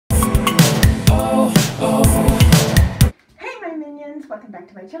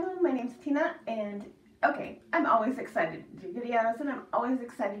to my channel. My name's Tina, and I'm always excited to do videos, and I'm always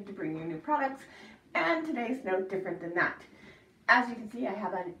excited to bring you new products, and today's no different than that. As you can see, I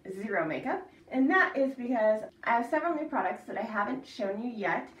have on zero makeup, and that is because I have several new products that I haven't shown you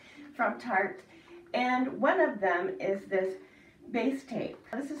yet from Tarte, and one of them is this base tape.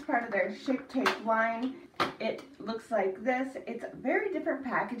 This is part of their Shape Tape line. It looks like this. It's very different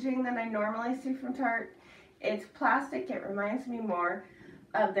packaging than I normally see from Tarte. It's plastic. It reminds me more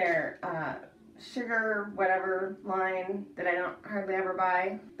of their sugar whatever line that I don't hardly ever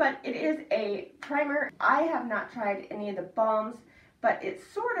buy. But it is a primer. I have not tried any of the balms, but it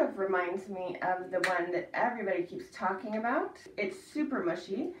sort of reminds me of the one that everybody keeps talking about. It's super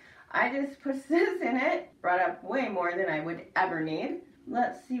mushy. I just put this in it, brought up way more than I would ever need.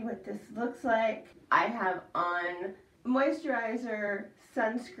 Let's see what this looks like. I have on moisturizer,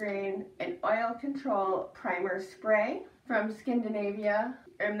 sunscreen, and oil control primer spray from Scandinavia,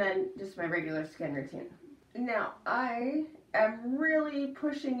 and then just my regular skin routine. Now I am really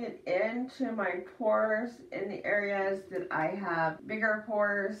pushing it into my pores in the areas that I have bigger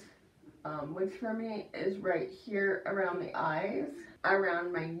pores, which for me is right here around the eyes,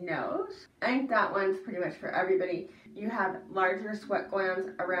 around my nose. I think that one's pretty much for everybody. You have larger sweat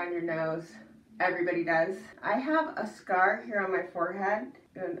glands around your nose. Everybody does. I have a scar here on my forehead,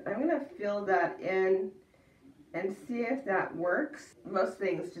 and I'm going to fill that in and see if that works. Most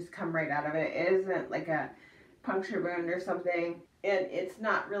things just come right out of it. It isn't like a puncture wound or something, and it's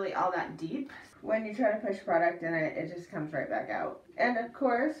not really all that deep. When you try to push product in it, it just comes right back out. And of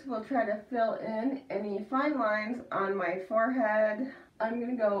course, we'll try to fill in any fine lines on my forehead. I'm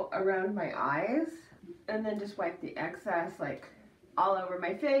going to go around my eyes and then just wipe the excess like all over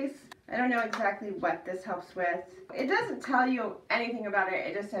my face. I don't know exactly what this helps with. It doesn't tell you anything about it.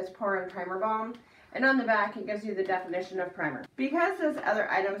 It just says Pore and Primer Balm. And on the back, it gives you the definition of primer. Because those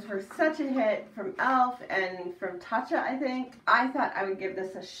other items were such a hit from e.l.f. and from Tatcha, I think, I thought I would give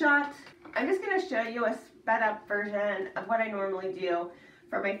this a shot. I'm just going to show you a sped up version of what I normally do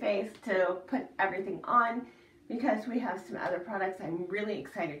for my face to put everything on, because we have some other products I'm really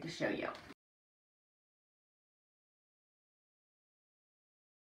excited to show you.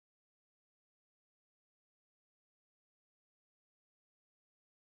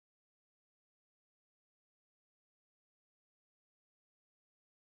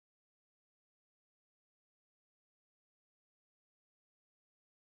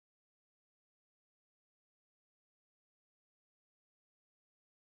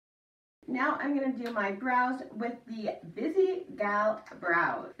 Now I'm going to do my brows with the Busy Gal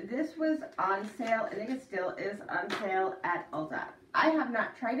Brow. This was on sale. I think it still is on sale at Ulta. I have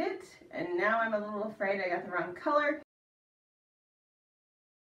not tried it, and now I'm a little afraid I got the wrong color.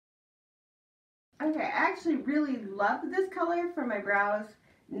 Okay, I actually really love this color for my brows.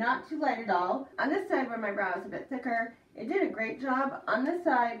 Not too light at all. On this side where my brow is a bit thicker, it did a great job. On this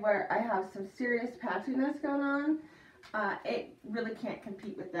side where I have some serious patchiness going on, it really can't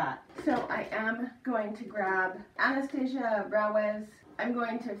compete with that. So I am going to grab Anastasia Brow Wiz. I'm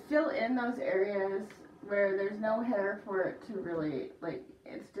going to fill in those areas where there's no hair for it to really, like,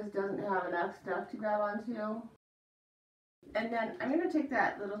 it just doesn't have enough stuff to grab onto. And then I'm going to take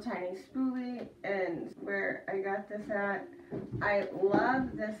that little tiny spoolie, and where I got this at, I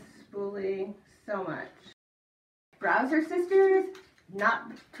love this spoolie so much. Brows are sisters,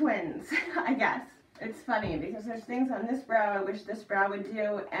 not twins, I guess. It's funny because there's things on this brow I wish this brow would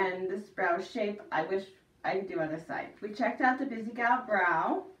do, and this brow shape I wish I could do on this side. We checked out the Busy Gal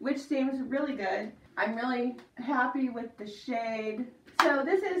Brow, which seems really good. I'm really happy with the shade. So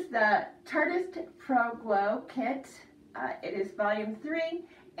this is the Tarte Pro Glow Kit. It is volume 3,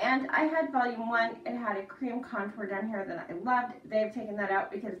 and I had volume 1. It had a cream contour down here that I loved. They've taken that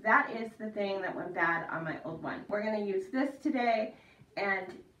out because that is the thing that went bad on my old one. We're going to use this today, and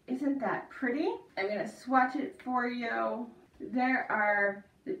isn't that pretty? I'm going to swatch it for you. There are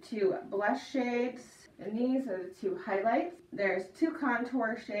the 2 blush shades, and these are the 2 highlights. There's 2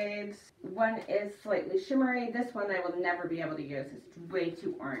 contour shades. One is slightly shimmery. This one I will never be able to use. It's way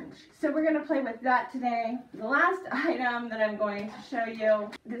too orange. So we're going to play with that today. The last item that I'm going to show you,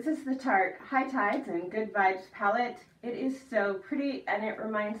 this is the Tarte High Tides and Good Vibes palette. It is so pretty, and it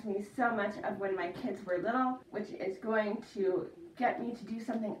reminds me so much of when my kids were little, which is going to get me to do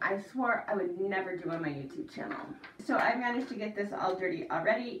something I swore I would never do on my YouTube channel. So I managed to get this all dirty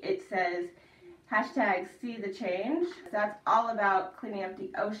already. It says #SeeTheChange. That's all about cleaning up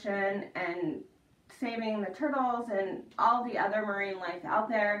the ocean and saving the turtles and all the other marine life out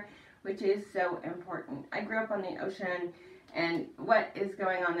there, which is so important. I grew up on the ocean, And what is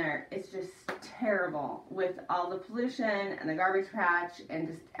going on there is just terrible with all the pollution and the garbage patch and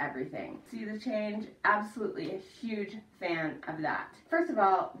just everything. See the change? Absolutely a huge fan of that. First of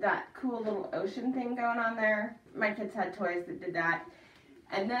all, that cool little ocean thing going on there. My kids had toys that did that.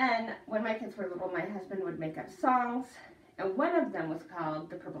 And then when my kids were little, my husband would make up songs. And one of them was called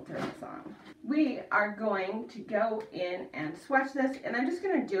the Purple Turtle Song. We are going to go in and swatch this, and I'm just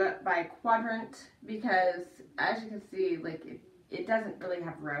going to do it by quadrant because, as you can see, like it doesn't really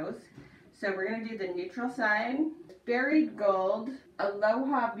have rose. So we're going to do the neutral side. Buried Gold,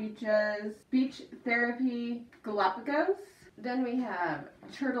 Aloha Beaches, Beach Therapy, Galapagos. Then we have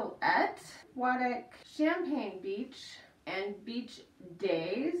Turtleette, Waddick, Champagne Beach, and Beach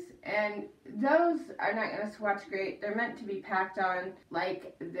Days, and those are not going to swatch great. They're meant to be packed on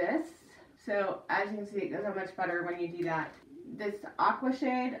like this. So as you can see, it goes on much better when you do that. This aqua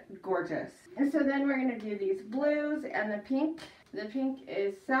shade, gorgeous. And so then we're going to do these blues and the pink. The pink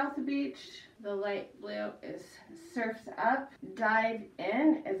is South Beach. The light blue is Surfs Up. Dive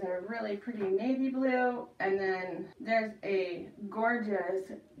In is a really pretty navy blue. And then there's a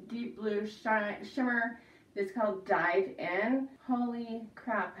gorgeous deep blue shimmer. It's called Dive In. Holy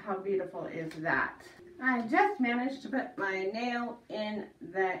crap, how beautiful is that? I just managed to put my nail in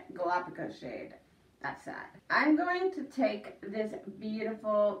the Galapagos shade. That's sad. I'm going to take this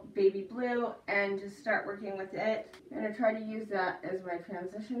beautiful baby blue and just start working with it. I'm going to try to use that as my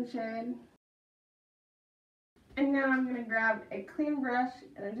transition shade. And now I'm going to grab a clean brush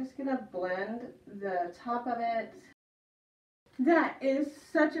and I'm just going to blend the top of it. That is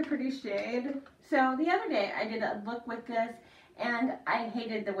such a pretty shade. So the other day I did a look with this and I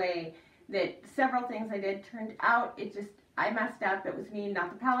hated the way that several things I did turned out. I messed up. It was me,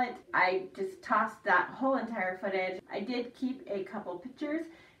 not the palette. I just tossed that whole entire footage. I did keep a couple pictures.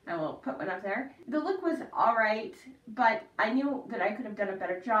 I will put one up there. The look was alright, but I knew that I could have done a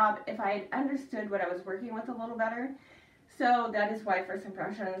better job if I had understood what I was working with a little better. So that is why first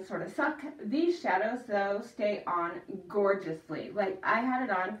impressions sort of suck. These shadows, though, stay on gorgeously. Like, I had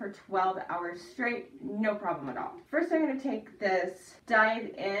it on for 12 hours straight, no problem at all. First, I'm going to take this Dive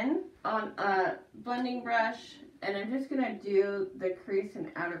In on a blending brush, and I'm just going to do the crease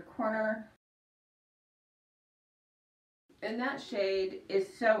and outer corner. And that shade is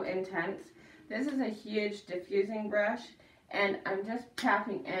so intense. This is a huge diffusing brush, and I'm just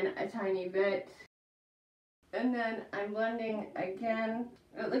tapping in a tiny bit. And then I'm blending again.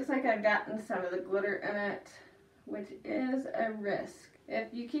 It looks like I've gotten some of the glitter in it, which is a risk.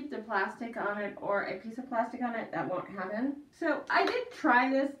 If you keep the plastic on it or a piece of plastic on it, that won't happen. So I did try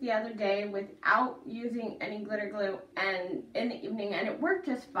this the other day without using any glitter glue and in the evening, and it worked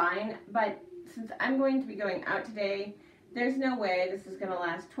just fine. But since I'm going to be going out today, there's no way this is going to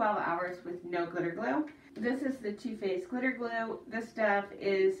last 12 hours with no glitter glue. This is the Too Faced glitter glue. This stuff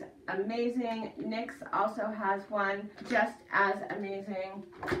is amazing. NYX also has one just as amazing.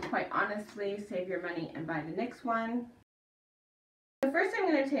 Quite honestly, save your money and buy the NYX one. So first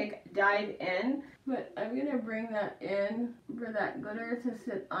I'm going to take Dive In, but I'm going to bring that in for that glitter to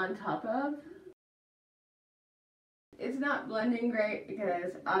sit on top of. It's not blending great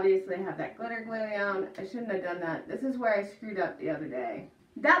because obviously I have that glitter glue on. I shouldn't have done that. This is where I screwed up the other day.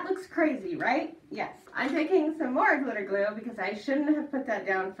 That looks crazy, right? Yes. I'm taking some more glitter glue because I shouldn't have put that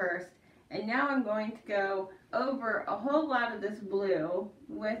down first. And now I'm going to go over a whole lot of this blue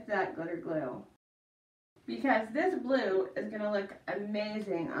with that glitter glue. Because this blue is going to look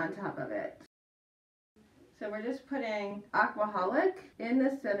amazing on top of it. So we're just putting Aquaholic in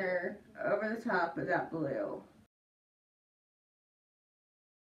the center over the top of that blue.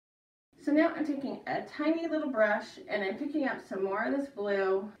 So now I'm taking a tiny little brush and I'm picking up some more of this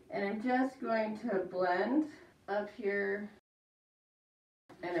blue and I'm just going to blend up here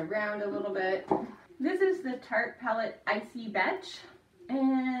and around a little bit. This is the Tarte palette Icy Betch,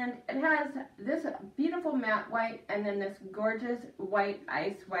 and it has this beautiful matte white and then this gorgeous white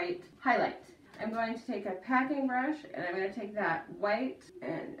ice white highlight. I'm going to take a packing brush and I'm going to take that white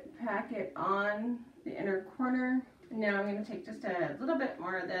and pack it on the inner corner. Now I'm going to take just a little bit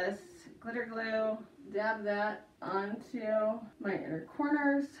more of this glitter glue, dab that onto my inner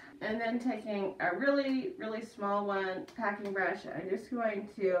corners, and then taking a really, really small one, packing brush, I'm just going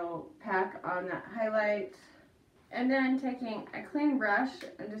to pack on that highlight. And then taking a clean brush,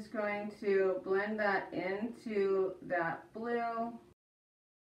 I'm just going to blend that into that blue.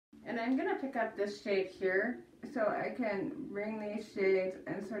 And I'm going to pick up this shade here so I can bring these shades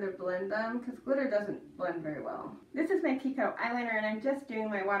and sort of blend them because glitter doesn't blend very well. This is my Kiko eyeliner and I'm just doing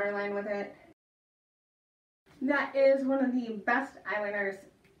my waterline with it. That is one of the best eyeliners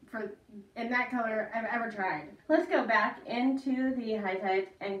in that color I've ever tried. Let's go back into the High Tide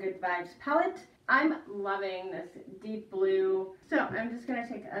and Good Vibes palette. I'm loving this deep blue. So I'm just going to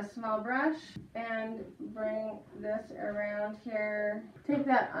take a small brush and bring this around here. Take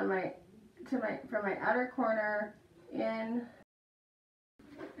that on from my outer corner in.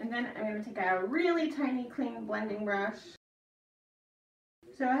 And then I'm going to take a really tiny clean blending brush.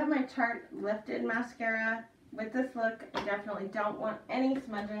 So I have my Tarte Lifted mascara. With this look, I definitely don't want any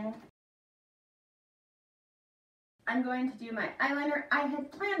smudging. I'm going to do my eyeliner. I had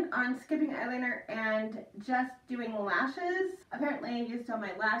planned on skipping eyeliner and just doing lashes. Apparently I used all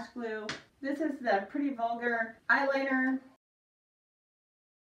my lash glue. This is the Pretty Vulgar eyeliner.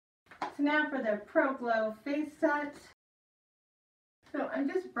 So now for the Pro Glow face set. So I'm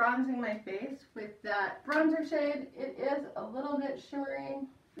just bronzing my face with that bronzer shade. It is a little bit shimmery.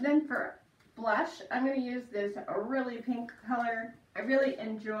 Then for blush, I'm going to use this really pink color. I really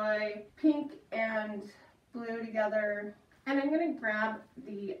enjoy pink and blue together. And I'm going to grab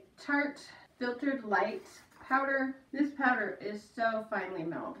the Tarte Filtered Light powder. This powder is so finely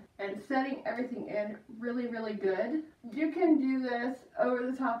milled and setting everything in really, really good. You can do this over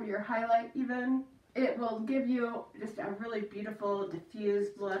the top of your highlight even. It will give you just a really beautiful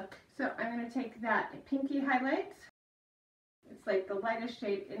diffused look. So I'm going to take that pinky highlight. It's like the lightest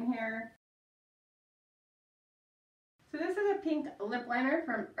shade in here. So this is a pink lip liner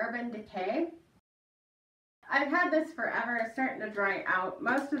from Urban Decay. I've had this forever. It's starting to dry out.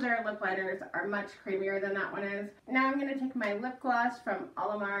 Most of their lip liners are much creamier than that one is. Now I'm going to take my lip gloss from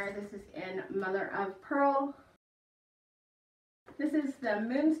Olimar. This is in Mother of Pearl. This is the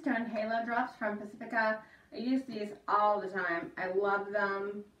Moonstone Halo Drops from Pacifica. I use these all the time. I love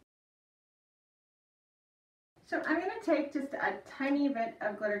them. So I'm going to take just a tiny bit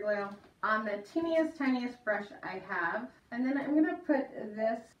of glitter glue on the tiniest brush I have. And then I'm going to put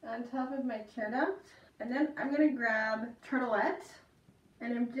this on top of my tear duct. And then I'm going to grab Turtlette.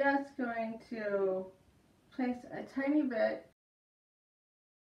 And I'm just going to place a tiny bit.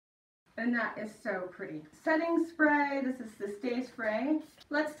 And that is so pretty. Setting spray, this is the Stay Spray.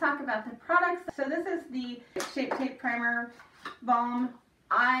 Let's talk about the products. So this is the Shape Tape Primer Balm.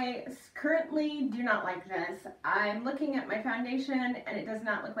 I currently do not like this. I'm looking at my foundation and it does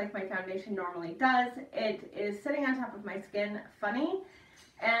not look like my foundation normally does. It is sitting on top of my skin funny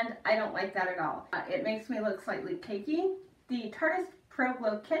and I don't like that at all. It makes me look slightly cakey. The Tarte Pro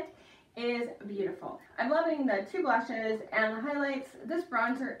Glow Kit is beautiful. I'm loving the two blushes and the highlights. This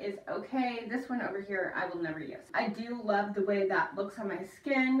bronzer is okay. This one over here I will never use. I do love the way that looks on my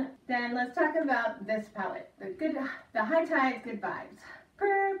skin. Then let's talk about this palette. The High Tide Good Vibes.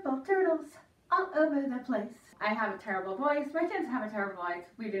 Purple turtles all over the place. I have a terrible voice. My kids have a terrible voice.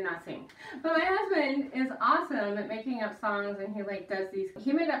 We do not sing. But my husband is awesome at making up songs and he does these.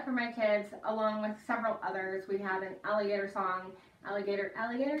 He made up for my kids along with several others. We had an alligator song. Alligator,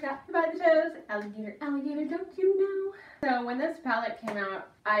 alligator, got you by the toes. Alligator, alligator, don't you know? So when this palette came out,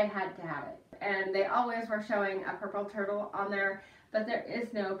 I had to have it. And they always were showing a purple turtle on there, but there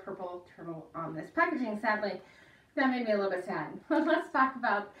is no purple turtle on this packaging, sadly. That made me a little bit sad. Let's talk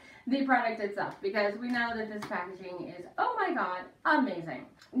about the product itself because we know that this packaging is, oh my god, amazing.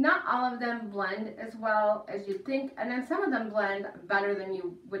 Not all of them blend as well as you'd think, and then some of them blend better than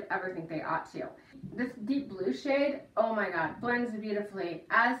you would ever think they ought to. This deep blue shade, oh my god, blends beautifully,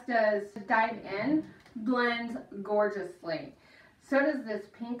 as does Dive In, blends gorgeously. So does this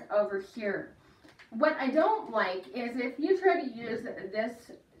pink over here. What I don't like is if you try to use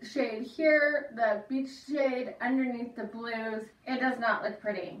this shade here, the beach shade underneath the blues, it does not look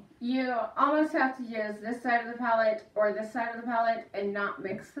pretty. You almost have to use this side of the palette or this side of the palette and not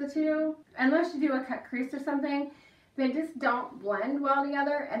mix the two. Unless you do a cut crease or something, they just don't blend well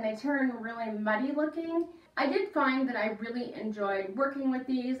together and they turn really muddy looking. I did find that I really enjoyed working with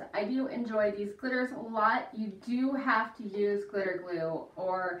these. I do enjoy these glitters a lot. You do have to use glitter glue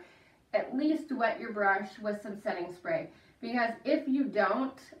or at least wet your brush with some setting spray. Because if you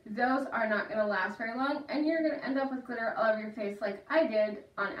don't, those are not going to last very long and you're going to end up with glitter all over your face like I did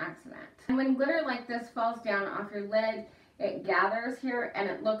on accident. And when glitter like this falls down off your lid, it gathers here and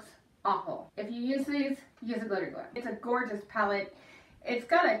it looks awful. If you use these, use a glitter glue. It's a gorgeous palette. It's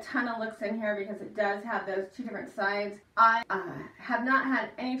got a ton of looks in here because it does have those two different sides. I have not had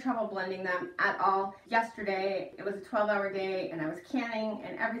any trouble blending them at all. Yesterday, it was a 12-hour day and I was canning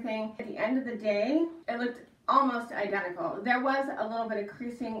and everything. At the end of the day, it looked almost identical. There was a little bit of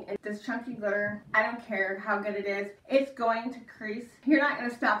creasing in this chunky glitter. I don't care how good it is. It's going to crease. You're not going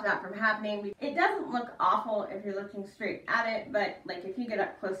to stop that from happening. It doesn't look awful if you're looking straight at it, but like if you get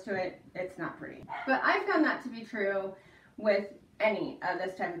up close to it, it's not pretty. But I found that to be true with any of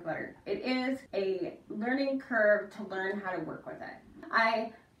this type of glitter. It is a learning curve to learn how to work with it.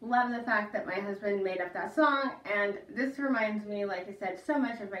 I love the fact that my husband made up that song, and this reminds me, like I said, so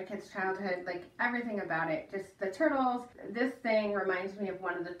much of my kids' childhood, like everything about it. Just the turtles. This thing reminds me of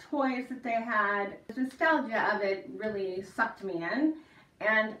one of the toys that they had. The nostalgia of it really sucked me in.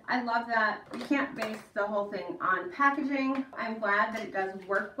 And I love that you can't base the whole thing on packaging. I'm glad that it does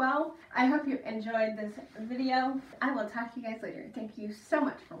work well. I hope you enjoyed this video. I will talk to you guys later. Thank you so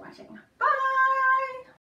much for watching. Bye!